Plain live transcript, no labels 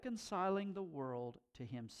reconciling the world to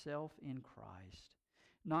himself in Christ,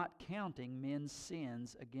 not counting men's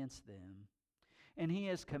sins against them. And he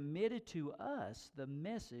has committed to us the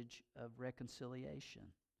message of reconciliation.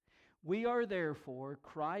 We are therefore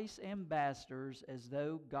Christ's ambassadors, as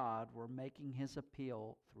though God were making his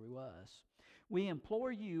appeal through us. We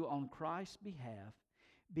implore you on Christ's behalf,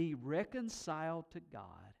 be reconciled to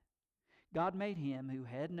God. God made him who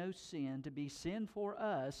had no sin to be sin for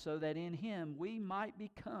us, so that in him we might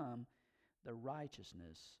become the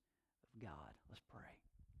righteousness of God. Let's pray.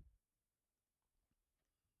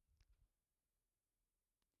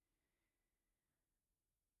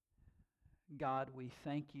 God, we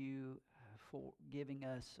thank you for giving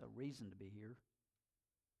us a reason to be here.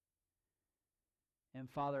 And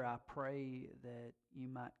Father, I pray that you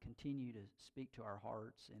might continue to speak to our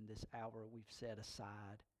hearts in this hour we've set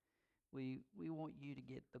aside. We want you to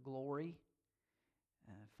get the glory.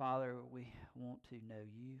 Father, we want to know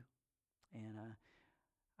you. And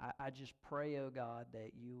I just pray, oh God,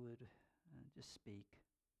 that you would just speak.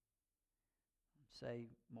 Say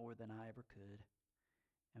more than I ever could.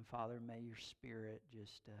 And Father, may your Spirit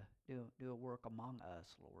just do a work among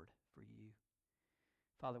us, Lord, for you.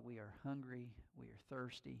 Father, we are hungry, we are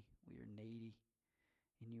thirsty, we are needy,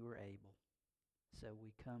 and you are able. So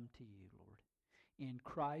we come to you, Lord. In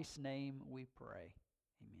Christ's name we pray.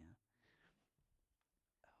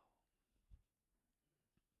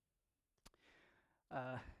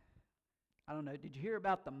 Amen. I don't know, did you hear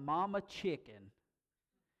about the mama chicken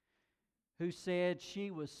who said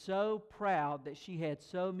she was so proud that she had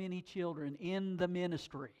so many children in the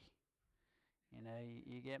ministry? You know,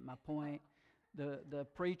 you get my point? The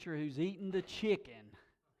preacher who's eating the chicken.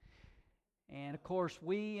 And of course,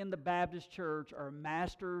 we in the Baptist church are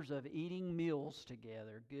masters of eating meals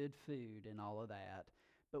together, good food and all of that.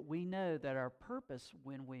 But we know that our purpose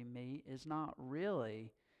when we meet is not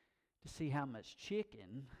really to see how much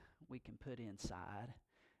chicken we can put inside,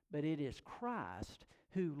 but it is Christ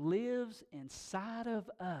who lives inside of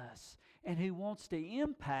us and who wants to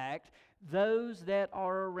impact those that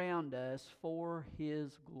are around us for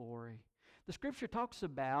his glory. The Scripture talks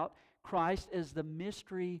about Christ as the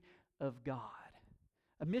mystery of God.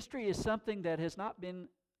 A mystery is something that has not been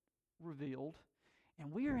revealed,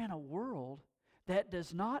 and we are in a world that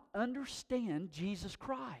does not understand Jesus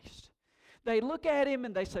Christ. They look at him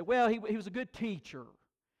and they say, well, he was a good teacher.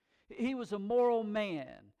 He was a moral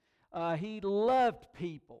man. He loved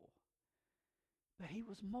people. But he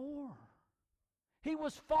was more. He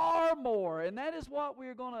was far more, and that is what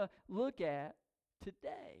we're going to look at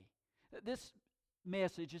today. This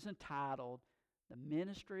message is entitled The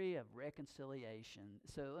Ministry of Reconciliation.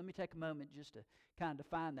 So let me take a moment just to kind of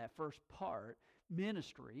define that first part,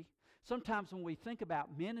 ministry. Sometimes when we think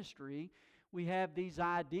about ministry, we have these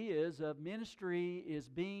ideas of ministry is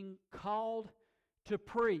being called to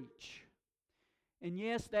preach. And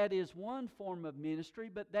yes, that is one form of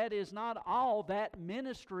ministry, but that is not all that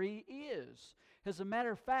ministry is. As a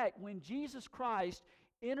matter of fact, when Jesus Christ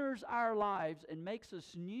enters our lives and makes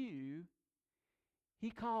us new,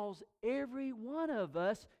 he calls every one of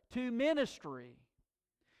us to ministry.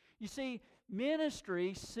 You see,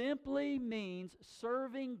 ministry simply means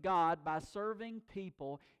serving God by serving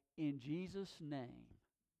people in Jesus' name.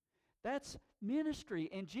 That's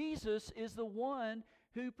ministry, and Jesus is the one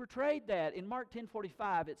who portrayed that. In Mark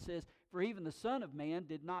 10:45 it says, "For even the Son of Man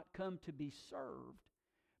did not come to be served,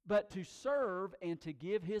 but to serve and to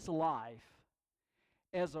give his life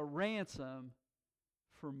as a ransom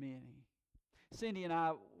for many." Cindy and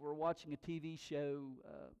I were watching a TV show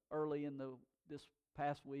early in this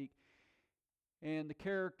past week, and the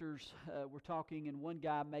characters were talking, and one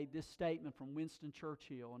guy made this statement from Winston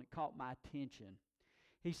Churchill, and it caught my attention.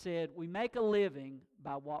 He said, "We make a living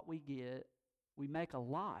by what we get. We make a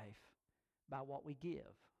life by what we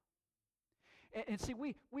give." And see,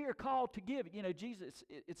 we are called to give. You know, Jesus,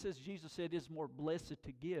 it says Jesus said it is more blessed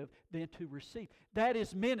to give than to receive. That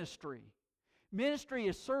is ministry. Ministry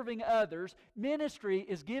is serving others. Ministry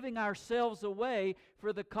is giving ourselves away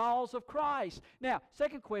for the cause of Christ. Now,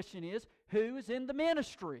 second question is, who is in the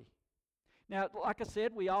ministry? Now, like I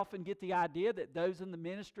said, we often get the idea that those in the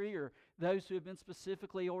ministry are those who have been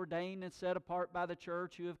specifically ordained and set apart by the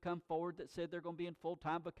church, who have come forward that said they're going to be in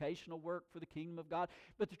full-time vocational work for the kingdom of God.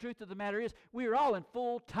 But the truth of the matter is, we are all in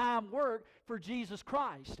full-time work for Jesus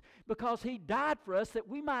Christ because he died for us that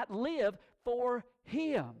we might live for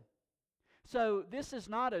him. So this is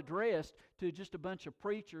not addressed to just a bunch of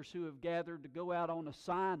preachers who have gathered to go out on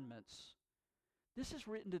assignments. This is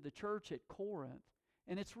written to the church at Corinth.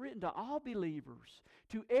 And it's written to all believers,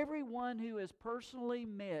 to everyone who has personally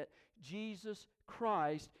met Jesus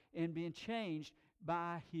Christ and been changed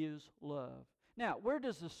by His love. Now, where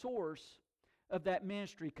does the source of that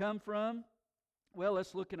ministry come from? Well,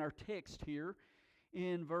 let's look in our text here.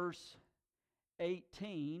 In verse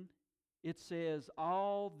 18, it says,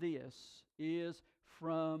 all this is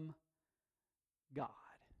from God.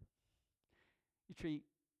 You treat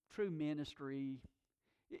true ministry,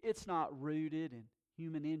 it's not rooted in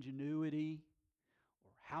human ingenuity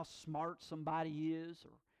or how smart somebody is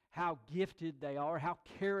or how gifted they are, how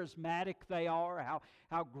charismatic they are,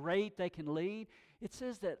 how great they can lead. It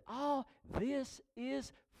says that all this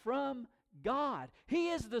is from God. He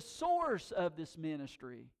is the source of this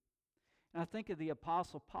ministry. And I think of the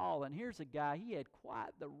Apostle Paul, and here's a guy, he had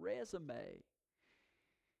quite the resume.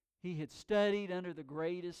 He had studied under the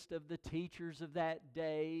greatest of the teachers of that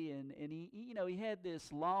day, and he had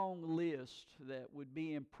this long list that would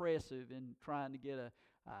be impressive in trying to get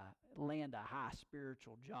land a high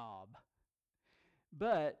spiritual job.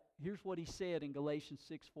 But here's what he said in Galatians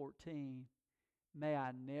 6:14, may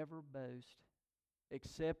I never boast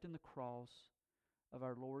except in the cross of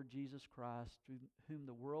our Lord Jesus Christ, through whom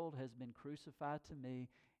the world has been crucified to me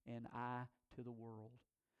and I to the world.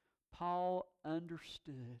 Paul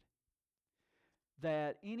understood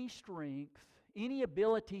that any strength, any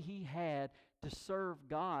ability he had to serve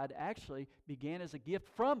God actually began as a gift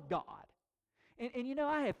from God. And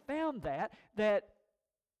I have found that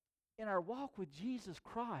in our walk with Jesus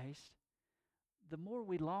Christ, the more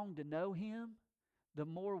we long to know Him, the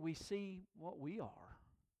more we see what we are.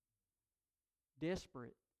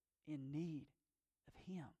 Desperate, in need of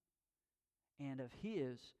Him and of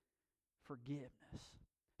His forgiveness.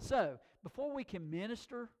 So, before we can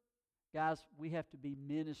minister, guys, we have to be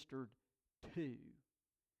ministered to.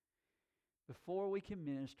 Before we can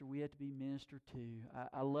minister, we have to be ministered to.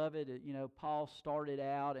 I love it. Paul started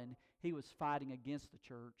out and he was fighting against the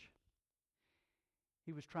church.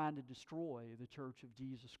 He was trying to destroy the church of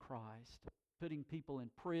Jesus Christ, putting people in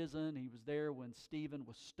prison. He was there when Stephen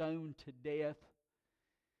was stoned to death.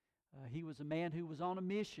 He was a man who was on a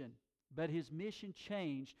mission, but his mission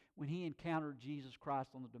changed when he encountered Jesus Christ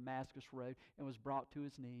on the Damascus Road and was brought to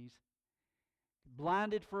his knees,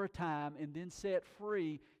 blinded for a time, and then set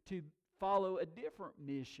free to follow a different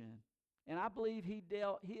mission. And I believe he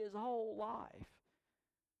dealt his whole life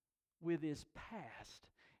with his past.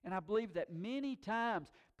 And I believe that many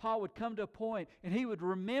times Paul would come to a point and he would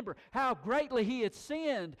remember how greatly he had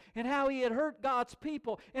sinned and how he had hurt God's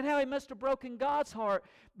people and how he must have broken God's heart.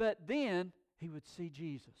 But then he would see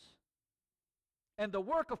Jesus and the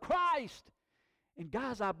work of Christ. And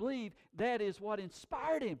guys, I believe that is what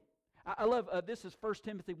inspired him. I love, this is 1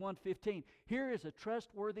 Timothy 1:15. Here is a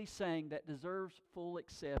trustworthy saying that deserves full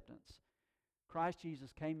acceptance. Christ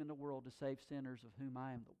Jesus came in the world to save sinners, of whom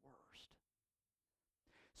I am the worst.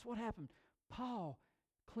 So what happened? Paul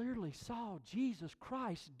clearly saw Jesus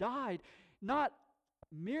Christ died not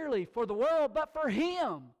merely for the world, but for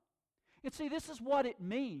him. And see, this is what it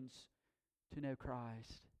means to know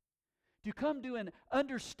Christ. To come to an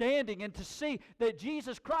understanding and to see that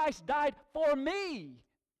Jesus Christ died for me.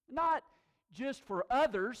 Not just for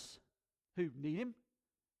others who need Him.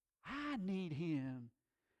 I need Him.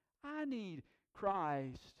 I need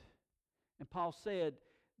Christ. And Paul said,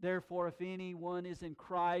 therefore, if anyone is in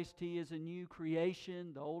Christ, he is a new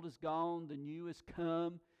creation. The old is gone, the new is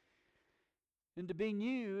come. And to be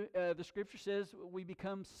new, the Scripture says we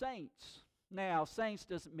become saints. Now, saints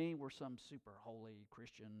doesn't mean we're some super holy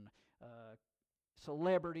Christian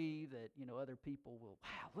celebrity that, other people will,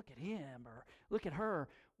 wow, look at him or look at her.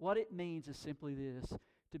 What it means is simply this.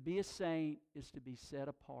 To be a saint is to be set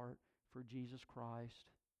apart for Jesus Christ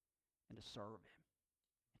and to serve Him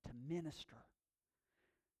and to minister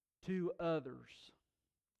to others.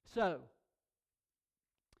 So,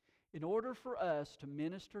 in order for us to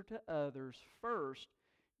minister to others, first,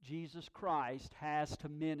 Jesus Christ has to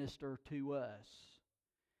minister to us.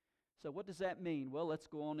 So what does that mean? Well, let's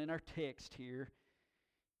go on in our text here.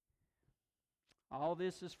 All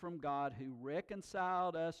this is from God, who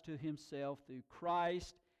reconciled us to Himself through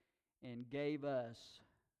Christ and gave us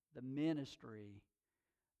the ministry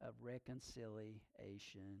of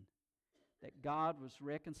reconciliation. That God was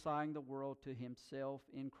reconciling the world to Himself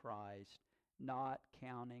in Christ, not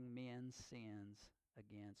counting men's sins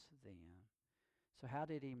against them. So how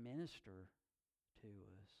did He minister to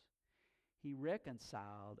us? He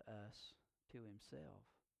reconciled us to Himself.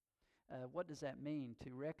 What does that mean?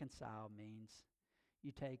 To reconcile means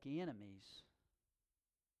you take enemies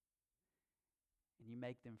and you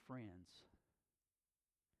make them friends.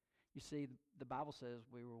 You see, the Bible says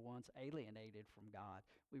we were once alienated from God.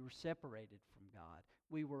 We were separated from God.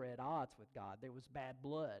 We were at odds with God. There was bad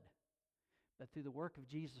blood. But through the work of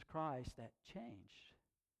Jesus Christ, that changed.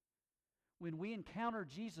 When we encounter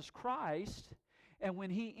Jesus Christ, and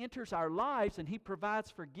when He enters our lives and He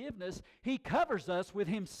provides forgiveness, He covers us with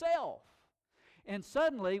Himself. And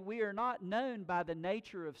suddenly we are not known by the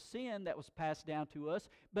nature of sin that was passed down to us,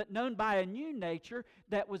 but known by a new nature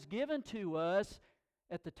that was given to us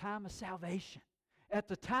at the time of salvation, at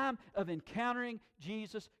the time of encountering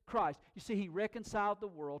Jesus Christ. You see, He reconciled the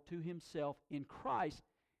world to Himself in Christ,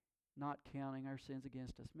 not counting our sins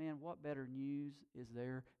against us. Man, what better news is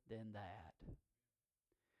there than that?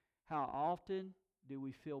 How often do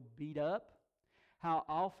we feel beat up? How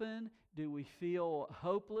often do we feel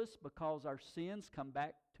hopeless because our sins come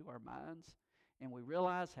back to our minds and we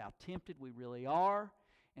realize how tempted we really are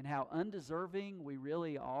and how undeserving we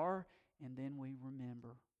really are, and then we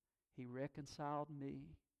remember He reconciled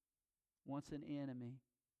me, once an enemy,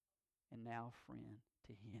 and now a friend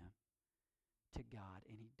to Him, to God,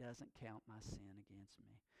 and He doesn't count my sin against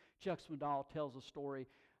me. Chuck Swindoll tells a story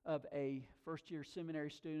of a first-year seminary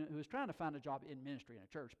student who was trying to find a job in ministry in a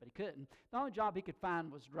church, but he couldn't. The only job he could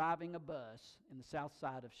find was driving a bus in the south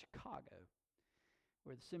side of Chicago,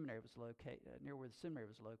 where the seminary was located, near where the seminary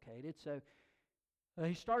was located. So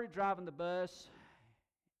he started driving the bus,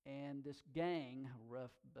 and this gang, a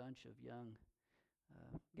rough bunch of young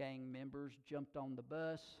gang members, jumped on the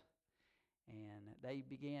bus, and they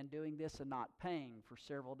began doing this and not paying for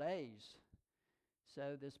several days.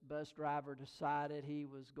 So this bus driver decided he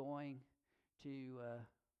was going to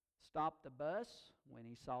stop the bus when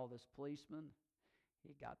he saw this policeman.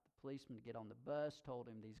 He got the policeman to get on the bus, told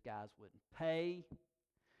him these guys wouldn't pay.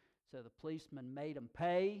 So the policeman made them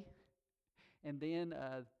pay. And then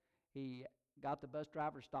he got the bus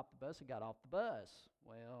driver to stop the bus and got off the bus.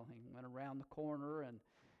 Well, he went around the corner, and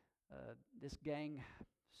this gang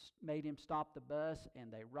made him stop the bus,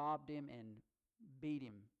 and they robbed him and beat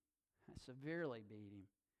him. Severely beat him.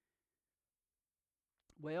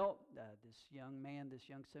 Well, this young man, this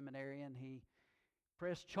young seminarian, he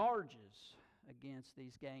pressed charges against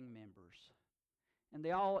these gang members. And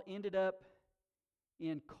they all ended up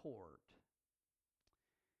in court.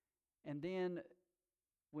 And then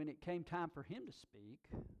when it came time for him to speak,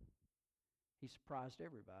 he surprised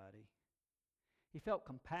everybody. He felt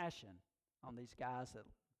compassion on these guys that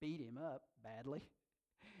beat him up badly.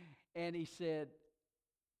 And he said,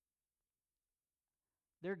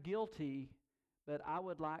 they're guilty, but I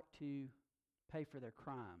would like to pay for their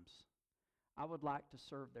crimes. I would like to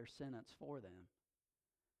serve their sentence for them.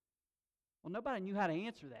 Well, nobody knew how to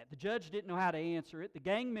answer that. The judge didn't know how to answer it. The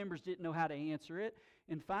gang members didn't know how to answer it.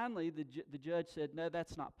 And finally, the judge said, no,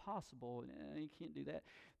 that's not possible. You can't do that.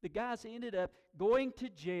 The guys ended up going to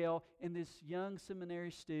jail, and this young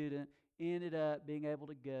seminary student ended up being able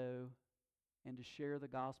to go and to share the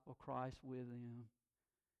gospel of Christ with them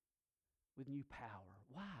with new power.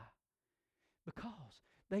 Why? Because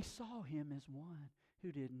they saw him as one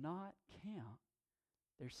who did not count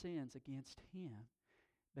their sins against him,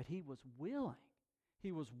 but he was willing.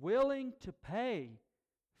 He was willing to pay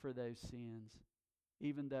for those sins,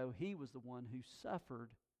 even though he was the one who suffered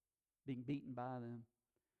being beaten by them.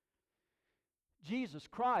 Jesus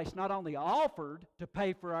Christ not only offered to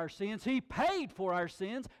pay for our sins, He paid for our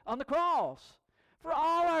sins on the cross. For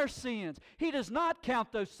all our sins. He does not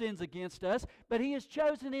count those sins against us, but He has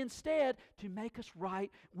chosen instead to make us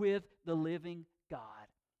right with the living God.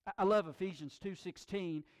 I love Ephesians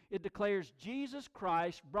 2:16. It declares Jesus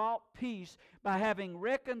Christ brought peace by having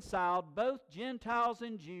reconciled both Gentiles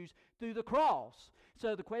and Jews through the cross.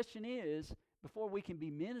 So the question is, before we can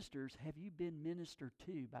be ministers, have you been ministered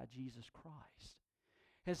to by Jesus Christ?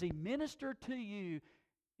 Has He ministered to you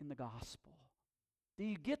in the gospel? Do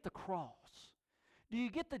you get the cross? Do you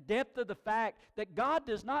get the depth of the fact that God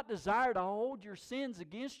does not desire to hold your sins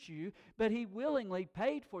against you, but He willingly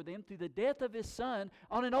paid for them through the death of His Son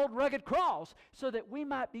on an old rugged cross so that we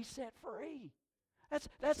might be set free?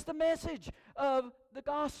 That's the message of the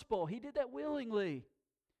gospel. He did that willingly.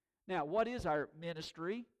 Now, what is our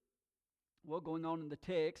ministry? Well, going on in the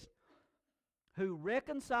text, who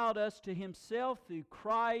reconciled us to Himself through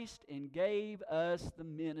Christ and gave us the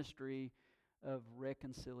ministry of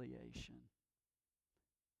reconciliation.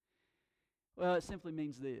 Well, it simply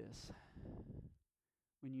means this.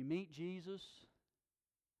 When you meet Jesus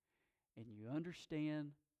and you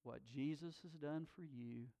understand what Jesus has done for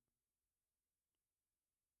you,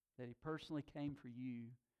 that He personally came for you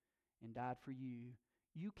and died for you,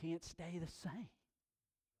 you can't stay the same.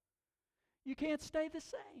 You can't stay the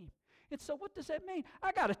same. And so what does that mean?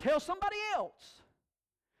 I got to tell somebody else.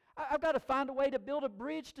 I've got to find a way to build a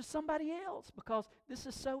bridge to somebody else because this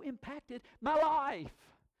has so impacted my life.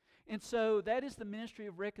 And so that is the ministry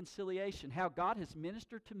of reconciliation, how God has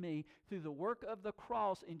ministered to me through the work of the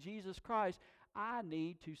cross in Jesus Christ. I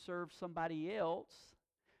need to serve somebody else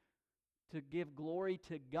to give glory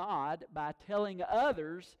to God by telling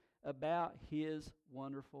others about His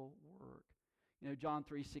wonderful work. You know, John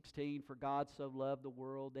 3:16, for God so loved the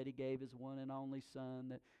world that He gave His one and only Son,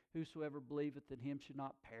 that whosoever believeth in Him should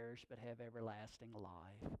not perish but have everlasting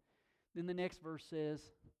life. Then the next verse says,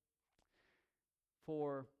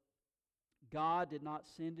 for God did not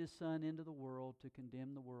send His Son into the world to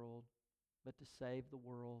condemn the world, but to save the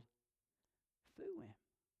world through Him.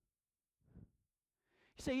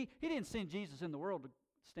 You see, He didn't send Jesus in the world to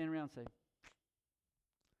stand around and say,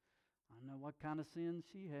 I know what kind of sins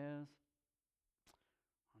she has.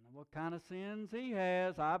 I know what kind of sins he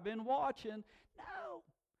has. I've been watching. No.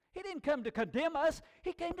 He didn't come to condemn us.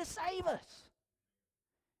 He came to save us.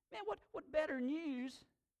 Man, what better news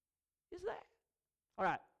is that? All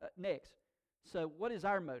right, next. So what is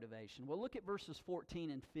our motivation? Well, look at verses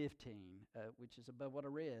 14 and 15, which is above what I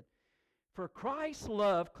read. For Christ's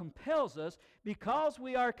love compels us because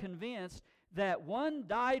we are convinced that one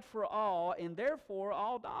died for all, and therefore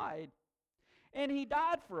all died. And He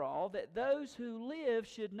died for all, that those who live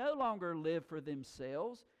should no longer live for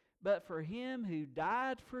themselves, but for Him who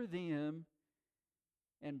died for them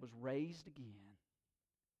and was raised again.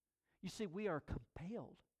 You see, we are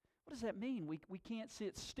compelled. What does that mean? We can't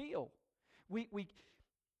sit still. We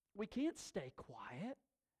can't stay quiet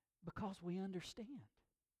because we understand.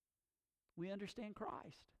 We understand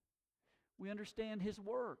Christ. We understand His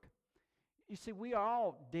work. You see, we are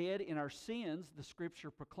all dead in our sins, the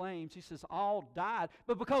Scripture proclaims. He says all died.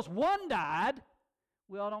 But because one died,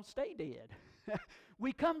 we all don't stay dead.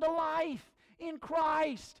 We come to life in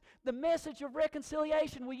Christ. The message of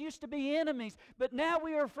reconciliation. We used to be enemies, but now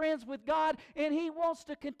we are friends with God, and He wants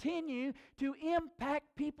to continue to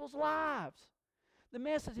impact people's lives. The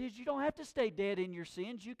message is you don't have to stay dead in your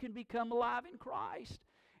sins. You can become alive in Christ.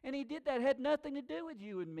 And He did that. It had nothing to do with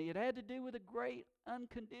you and me. It had to do with a great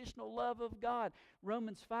unconditional love of God.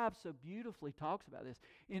 Romans 5 so beautifully talks about this.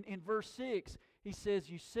 In verse 6, he says,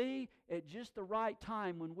 you see, at just the right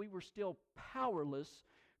time when we were still powerless,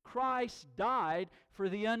 Christ died for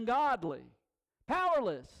the ungodly.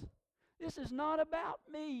 Powerless. This is not about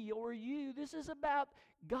me or you. This is about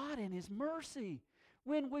God and His mercy.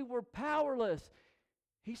 When we were powerless,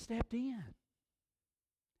 He stepped in.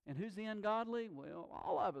 And who's the ungodly? Well,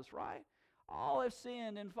 all of us, right? All have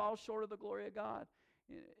sinned and fall short of the glory of God.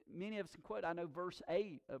 Many of us can quote, I know verse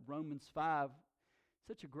 8 of Romans 5,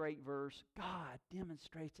 such a great verse. God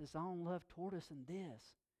demonstrates His own love toward us in this,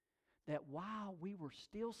 that while we were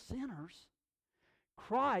still sinners,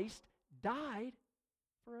 Christ died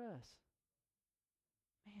for us.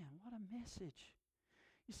 Man, what a message.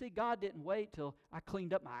 You see, God didn't wait till I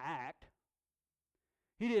cleaned up my act.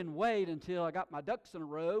 He didn't wait until I got my ducks in a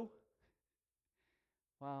row.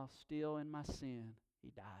 While still in my sin,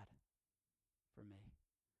 He died for me.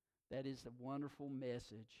 That is the wonderful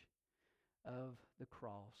message of the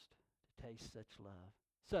cross, to taste such love.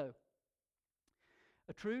 So,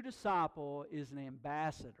 a true disciple is an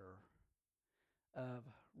ambassador of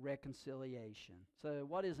reconciliation. So,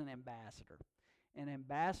 what is an ambassador? An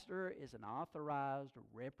ambassador is an authorized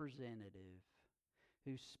representative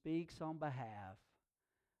who speaks on behalf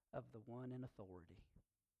of the one in authority.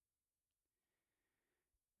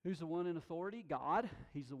 Who's the one in authority? God.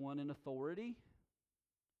 He's the one in authority.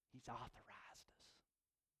 He's authorized us.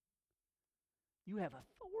 You have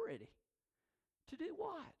authority to do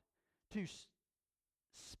what? To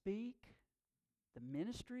speak the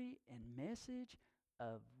ministry and message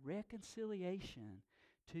of reconciliation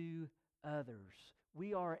to others.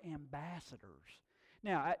 We are ambassadors.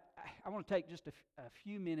 Now, I want to take just a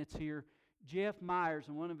few minutes here. Jeff Myers,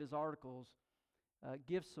 in one of his articles,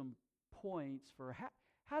 gives some points for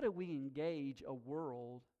how do we engage a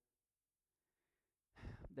world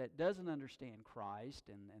that doesn't understand Christ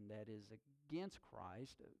and that is against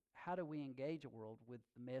Christ. How do we engage a world with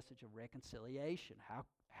the message of reconciliation?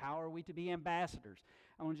 How are we to be ambassadors?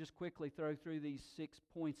 I want to just quickly throw through these 6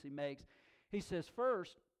 points he makes. He says,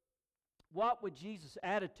 first, what would Jesus'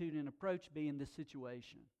 attitude and approach be in this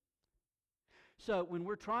situation? So when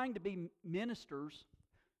we're trying to be ministers,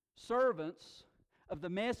 servants of the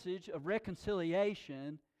message of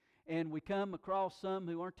reconciliation, and we come across some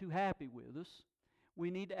who aren't too happy with us, we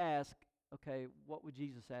need to ask, okay, what would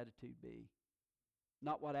Jesus' attitude be?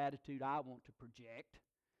 Not what attitude I want to project.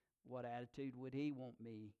 What attitude would He want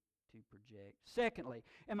me to project? Secondly,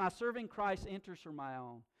 am I serving Christ's interests or my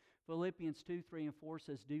own? Philippians 2, 3, and 4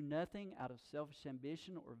 says, do nothing out of selfish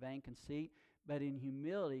ambition or vain conceit, but in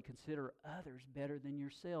humility consider others better than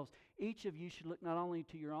yourselves. Each of you should look not only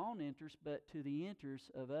to your own interests, but to the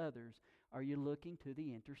interests of others. Are you looking to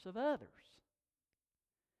the interests of others?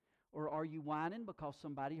 Or are you whining because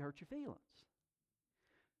somebody hurt your feelings?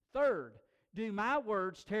 Third, do my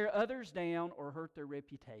words tear others down or hurt their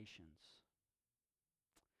reputations?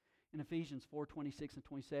 In Ephesians 4:26 and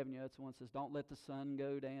 27, that's the one that says, don't let the sun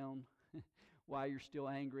go down while you're still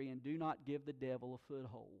angry, and do not give the devil a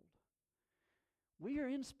foothold. We are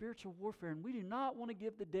in spiritual warfare, and we do not want to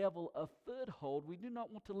give the devil a foothold. We do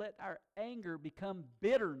not want to let our anger become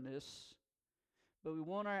bitterness, but we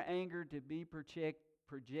want our anger to be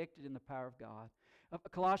projected in the power of God.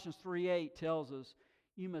 Colossians 3:8 tells us,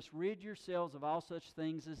 you must rid yourselves of all such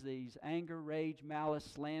things as these: anger, rage, malice,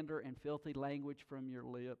 slander, and filthy language from your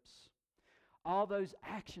lips. All those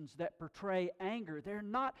actions that portray anger, they're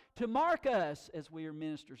not to mark us as we are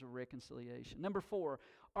ministers of reconciliation. Number 4,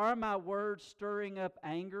 are my words stirring up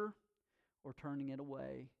anger or turning it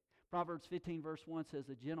away? Proverbs 15 verse 1 says,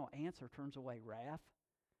 a gentle answer turns away wrath,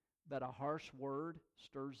 but a harsh word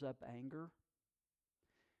stirs up anger.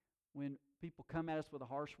 When people come at us with a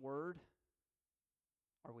harsh word,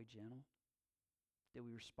 are we gentle? Do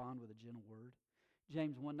we respond with a gentle word?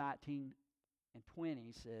 James 1:19 and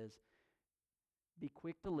 20 says, be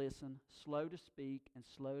quick to listen, slow to speak, and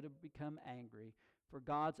slow to become angry, for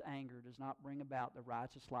God's anger does not bring about the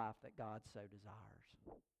righteous life that God so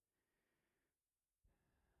desires.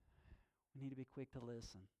 We need to be quick to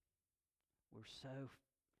listen.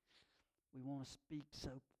 We want to speak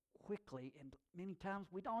so quickly, and many times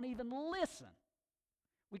we don't even listen.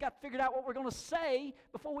 We got figured out what we're going to say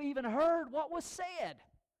before we even heard what was said.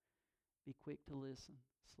 Be quick to listen,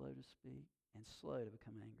 slow to speak, and slow to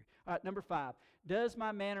become angry. All right, number 5. Does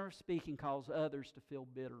my manner of speaking cause others to feel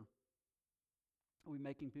bitter? Are we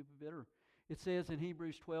making people bitter? It says in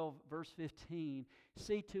Hebrews 12, verse 15,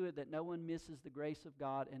 see to it that no one misses the grace of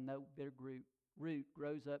God, and no bitter root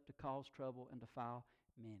grows up to cause trouble and defile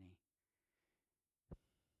many.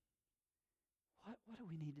 What do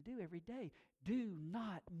we need to do every day? Do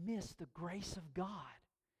not miss the grace of God.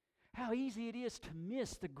 How easy it is to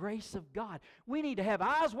miss the grace of God. We need to have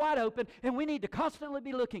eyes wide open, and we need to constantly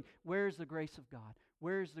be looking, where's the grace of God?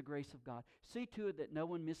 Where's the grace of God? See to it that no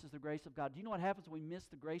one misses the grace of God. Do you know what happens when we miss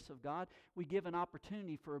the grace of God? We give an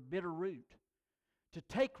opportunity for a bitter root to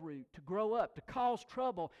take root, to grow up, to cause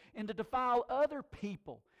trouble, and to defile other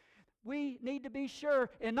people. We need to be sure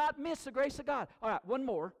and not miss the grace of God. All right, one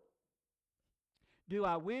more. Do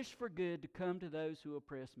I wish for good to come to those who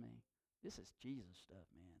oppress me? This is Jesus stuff,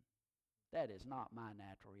 man. That is not my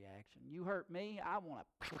natural reaction. You hurt me, I want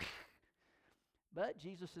to... But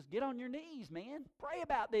Jesus says, get on your knees, man. Pray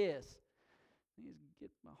about this.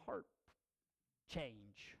 Get my heart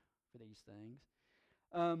change for these things.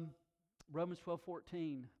 Romans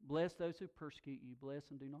 12:14. Bless those who persecute you. Bless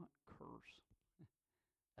and do not curse.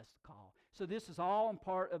 That's the call. So this is all in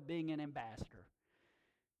part of being an ambassador.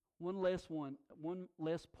 One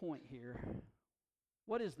less point here.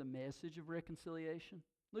 What is the message of reconciliation?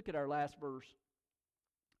 Look at our last verse.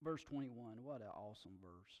 Verse 21. What an awesome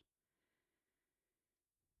verse.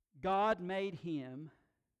 God made him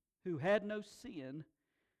who had no sin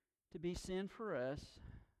to be sin for us,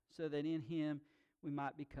 so that in him we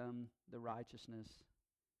might become the righteousness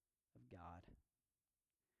of God.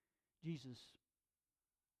 Jesus,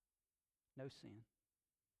 no sin.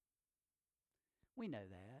 We know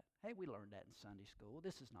that. Hey, we learned that in Sunday school.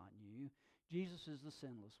 This is not new. Jesus is the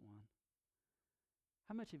sinless one.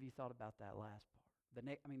 How much have you thought about that last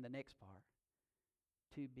part? The next part.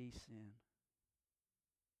 To be sin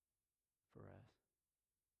for us.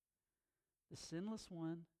 The sinless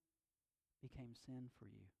one became sin for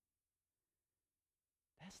you.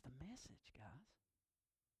 That's the message, guys.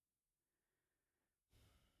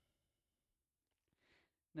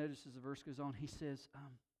 Notice as the verse goes on, he says,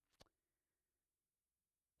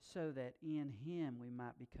 so that in him we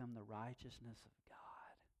might become the righteousness of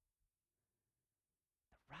God.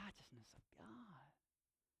 The righteousness of God.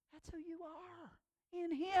 That's who you are.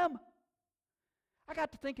 In him. I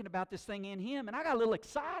got to thinking about this thing in him, and I got a little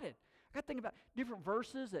excited. I got to think about different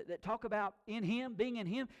verses that talk about in him, being in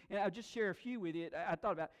him. And I'll just share a few with you. I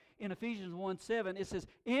thought about in Ephesians 1:7, it says,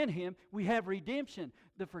 in him we have redemption,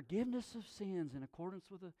 the forgiveness of sins in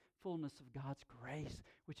accordance with the fullness of God's grace,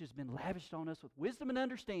 which has been lavished on us with wisdom and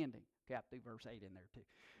understanding. Okay, I threw verse 8 in there too.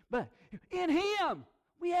 But in him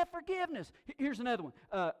we have forgiveness. Here's another one.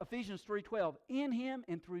 Ephesians 3:12. In him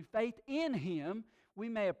and through faith in him, we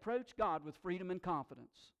may approach God with freedom and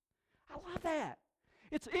confidence. I love that.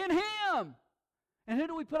 It's in him. And who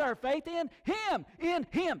do we put our faith in? Him. In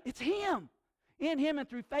him. It's him. In Him and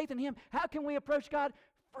through faith in Him, how can we approach God?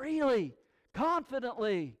 Freely,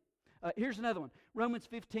 confidently. Here's another one. Romans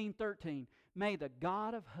 15:13. May the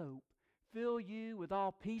God of hope fill you with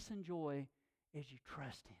all peace and joy as you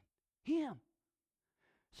trust in Him.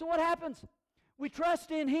 So what happens? We trust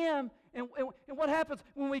in Him, and what happens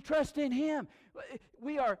when we trust in Him?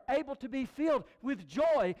 We are able to be filled with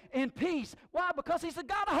joy and peace. Why? Because He's the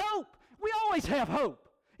God of hope. We always have hope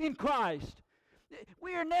in Christ.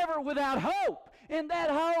 We are never without hope, and that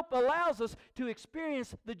hope allows us to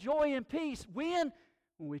experience the joy and peace when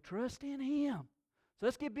we trust in Him. So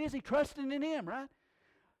let's get busy trusting in Him, right?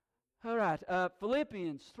 All right,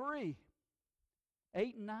 Philippians 3,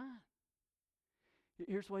 8 and 9.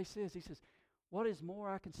 Here's what he says. He says, what is more,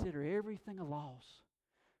 I consider everything a loss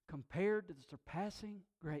compared to the surpassing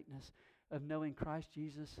greatness of knowing Christ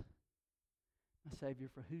Jesus, my Savior,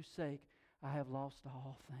 for whose sake I have lost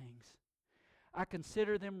all things. I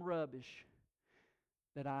consider them rubbish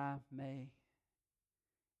that I may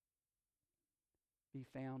be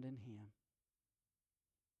found in Him.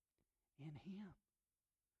 In Him.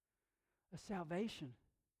 A salvation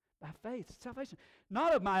by faith. Salvation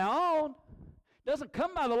not of my own. Doesn't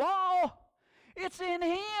come by the law. It's in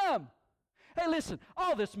Him. Hey, listen,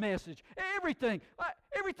 all this message, everything,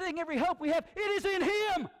 every hope we have, it is in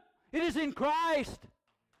Him. It is in Christ.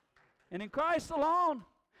 And in Christ alone.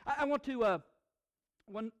 I want to,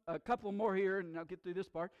 a couple more here, and I'll get through this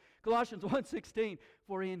part. Colossians 1:16,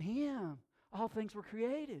 for in Him all things were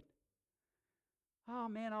created. Oh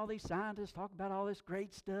man, all these scientists talk about all this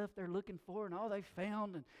great stuff they're looking for and all they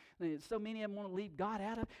found, and so many of them want to leave God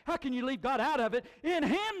out of it. How can you leave God out of it? In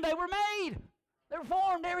Him they were made. They were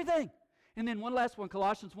formed, everything. And then one last one,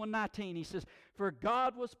 Colossians 1:19, he says, for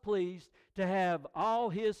God was pleased to have all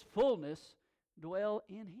His fullness dwell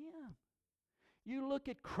in Him. You look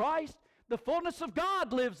at Christ, the fullness of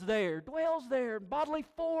God lives there, dwells there, in bodily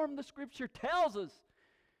form, the Scripture tells us.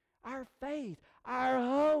 Our faith, our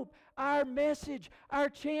hope, our message, our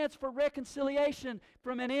chance for reconciliation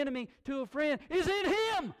from an enemy to a friend is in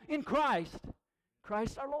Him, in Christ.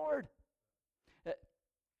 Christ our Lord. A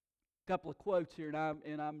couple of quotes here,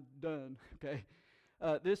 and I'm done. Okay,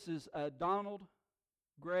 this is Donald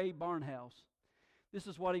Gray Barnhouse. This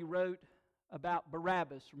is what he wrote about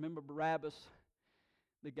Barabbas. Remember Barabbas,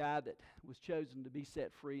 the guy that was chosen to be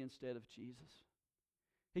set free instead of Jesus.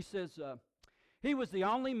 He says, he was the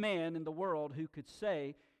only man in the world who could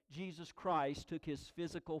say Jesus Christ took His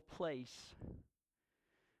physical place.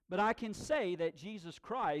 But I can say that Jesus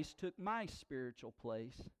Christ took my spiritual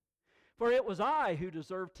place. For it was I who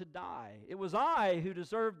deserved to die. It was I who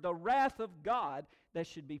deserved the wrath of God that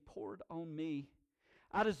should be poured on me.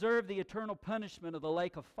 I deserved the eternal punishment of the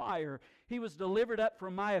lake of fire. He was delivered up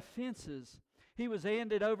from my offenses. He was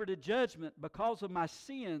handed over to judgment because of my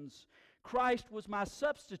sins. Christ was my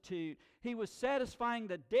substitute. He was satisfying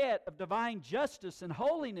the debt of divine justice and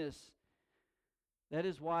holiness. That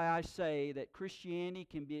is why I say that Christianity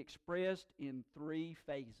can be expressed in 3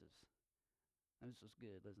 phases. This is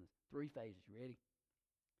good, isn't it? 3 phases. You ready?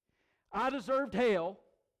 I deserved hell.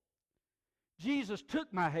 Jesus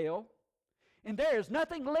took my hell. And there is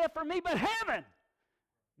nothing left for me but heaven.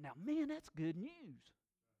 Now, man, that's good news,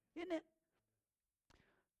 isn't it?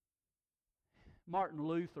 Martin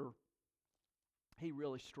Luther, he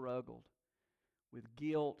really struggled with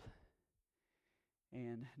guilt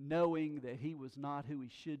and knowing that he was not who he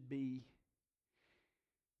should be.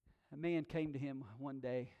 A man came to him one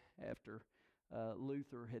day after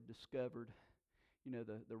Luther had discovered,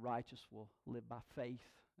 the righteous will live by faith.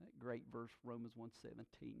 That great verse, Romans 1:17,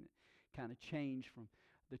 kind of changed from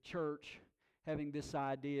the church having this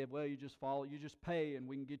idea of, well, you just follow, you just pay and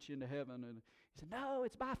we can get you into heaven. And he said, no,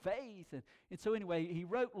 it's by faith. And so anyway, he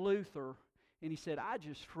wrote Luther, and he said, I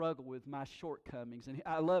just struggle with my shortcomings. And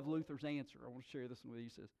I love Luther's answer. I want to share this one with you.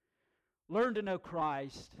 He says, learn to know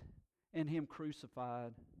Christ and Him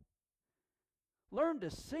crucified. Learn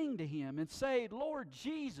to sing to Him and say, Lord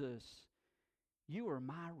Jesus, you are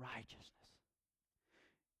my righteousness.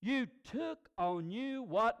 You took on you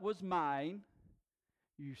what was mine.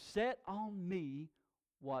 You set on me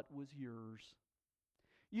what was yours.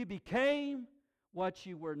 You became what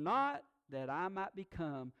you were not, that I might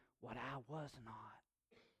become what I was not.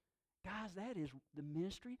 Guys, that is the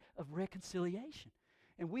ministry of reconciliation.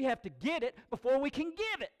 And we have to get it before we can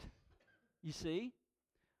give it. You see?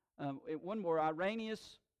 One more,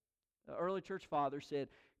 Irenaeus, early church father, said,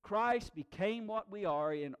 Christ became what we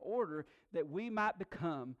are in order that we might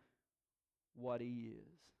become what He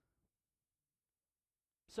is.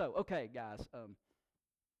 So, okay, guys,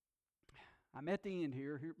 I'm at the end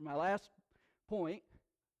here. My last point.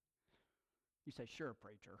 You say, sure,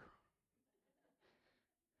 preacher.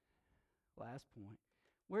 last point.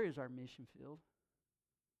 Where is our mission field?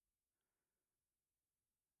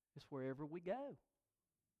 It's wherever we go.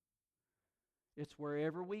 It's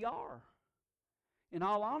wherever we are. In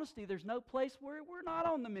all honesty, there's no place where we're not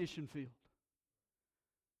on the mission field.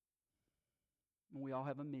 And we all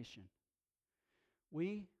have a mission.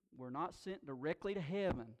 We were not sent directly to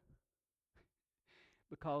heaven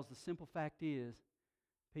because the simple fact is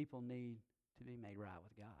people need to be made right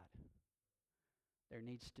with God. There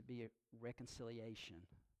needs to be a reconciliation.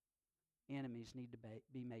 Enemies need to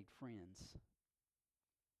be made friends.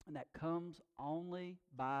 And that comes only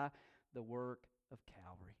by the work of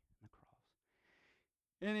Calvary and the cross.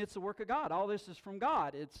 And it's the work of God. All this is from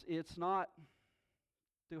God. It's not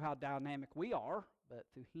through how dynamic we are, but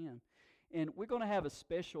through Him. And we're going to have a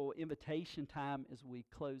special invitation time as we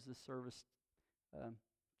close this service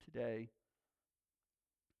today.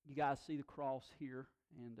 You guys see the cross here,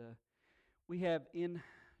 and we have in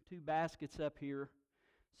 2 baskets up here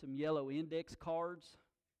some yellow index cards.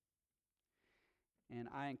 And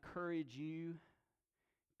I encourage you,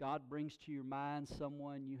 God brings to your mind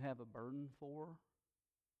someone you have a burden for,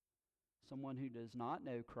 someone who does not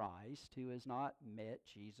know Christ, who has not met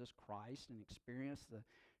Jesus Christ and experienced the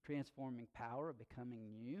transforming power of becoming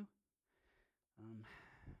new,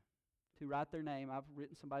 to write their name. I've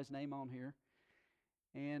written somebody's name on here,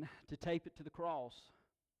 and to tape it to the cross.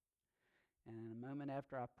 And a moment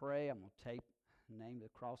after I pray, I'm going to tape the name to the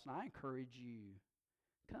cross. And I encourage you,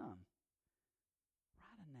 come,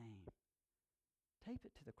 write a name, tape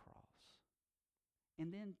it to the cross,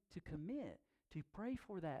 and then to commit to pray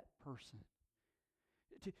for that person.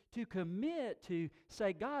 To commit to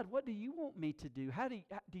say, God, what do you want me to do? How do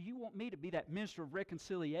you want me to be that minister of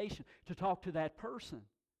reconciliation to talk to that person?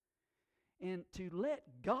 And to let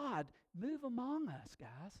God move among us,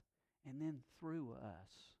 guys, and then through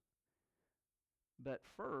us. But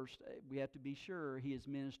first, we have to be sure He has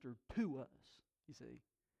ministered to us, you see.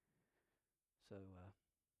 So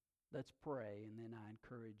let's pray, and then I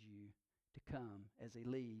encourage you to come as He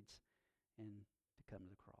leads and to come to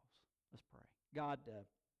the cross. Let's pray. God,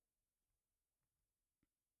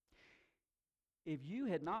 if you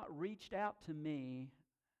had not reached out to me,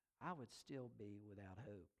 I would still be without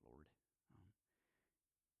hope, Lord.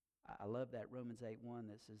 I love that Romans 8:1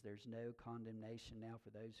 that says there's no condemnation now for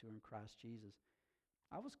those who are in Christ Jesus.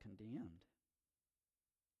 I was condemned.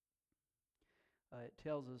 It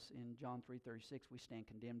tells us in John 3:36 we stand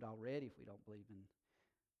condemned already if we don't believe in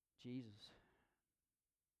Jesus.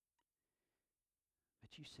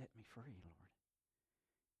 But you set me free, Lord.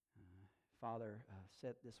 Father,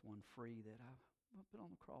 set this one free that I put on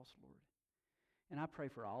the cross, Lord. And I pray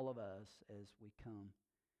for all of us as we come,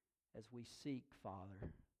 as we seek, Father,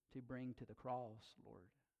 to bring to the cross, Lord,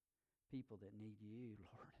 people that need you,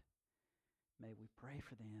 Lord. May we pray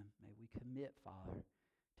for them. May we commit, Father,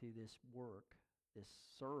 to this work, this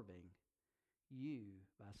serving you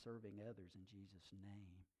by serving others in Jesus'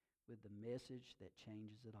 name with the message that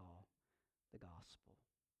changes it all, the gospel.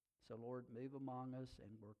 So, Lord, move among us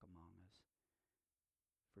and work among us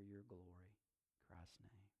for your glory. In Christ's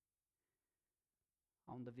name.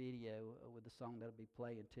 On the video with the song that'll be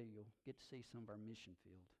playing too, you'll get to see some of our mission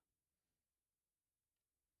field.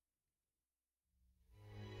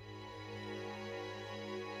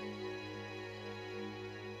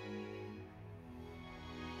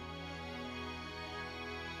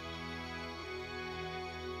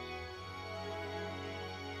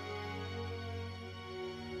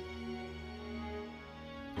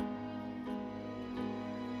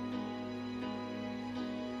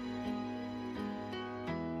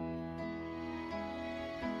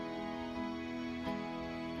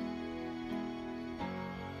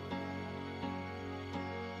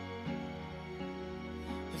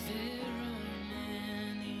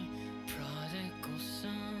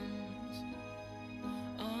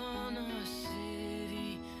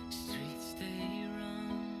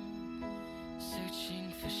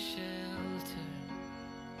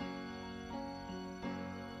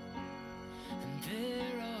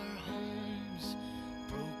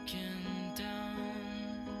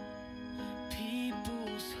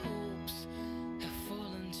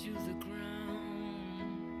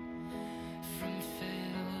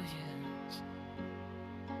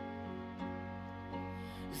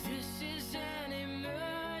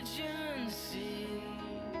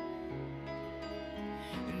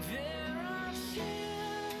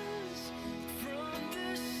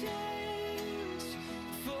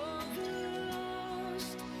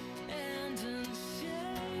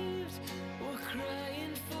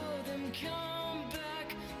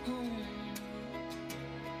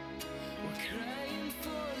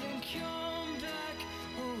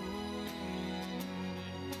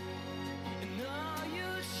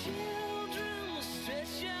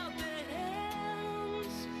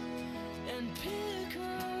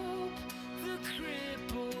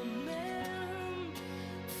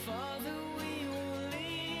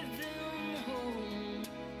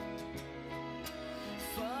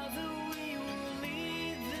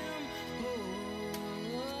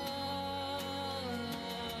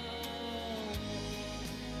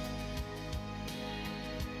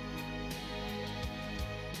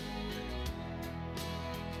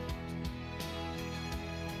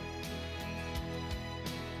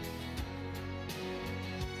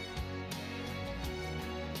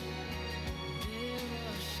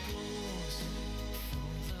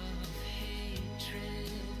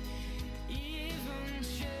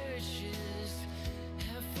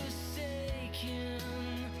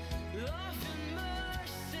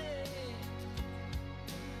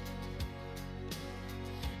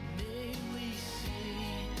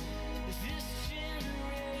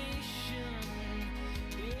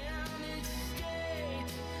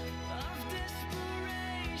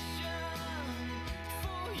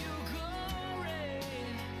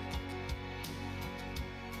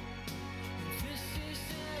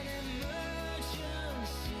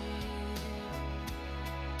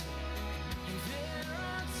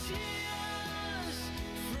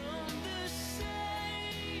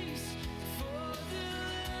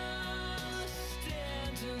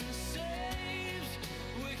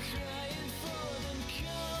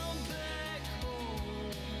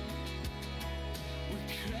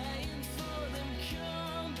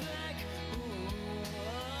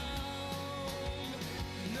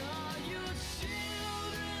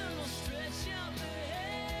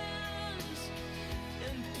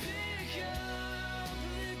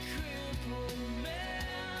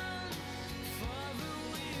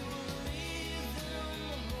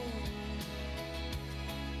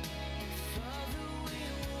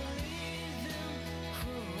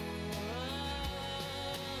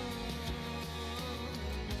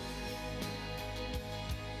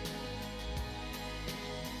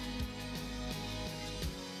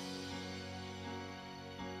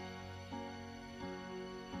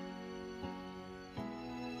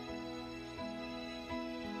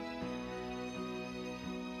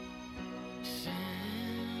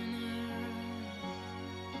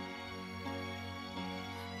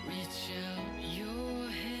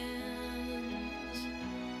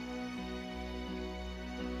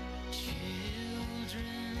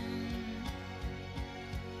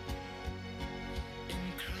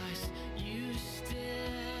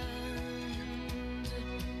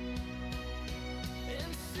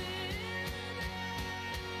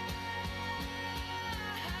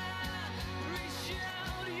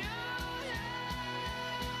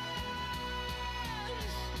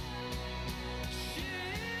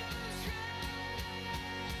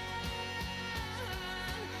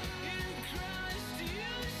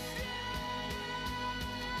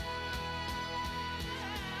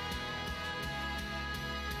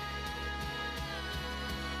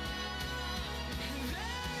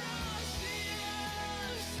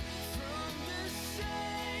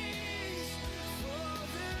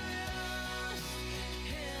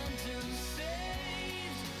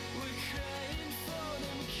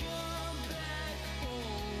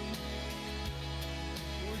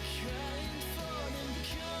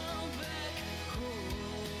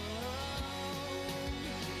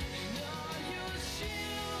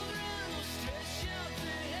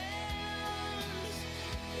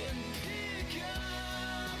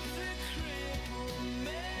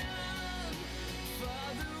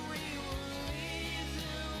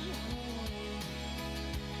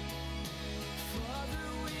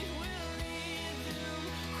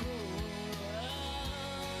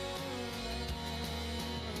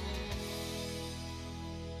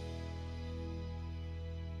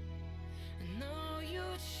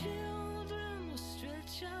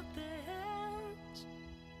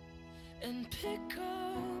 and pick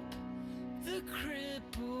up the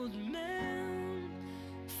crippled man.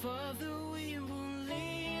 Father, we will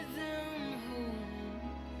lead them home.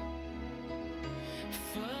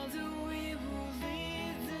 Father,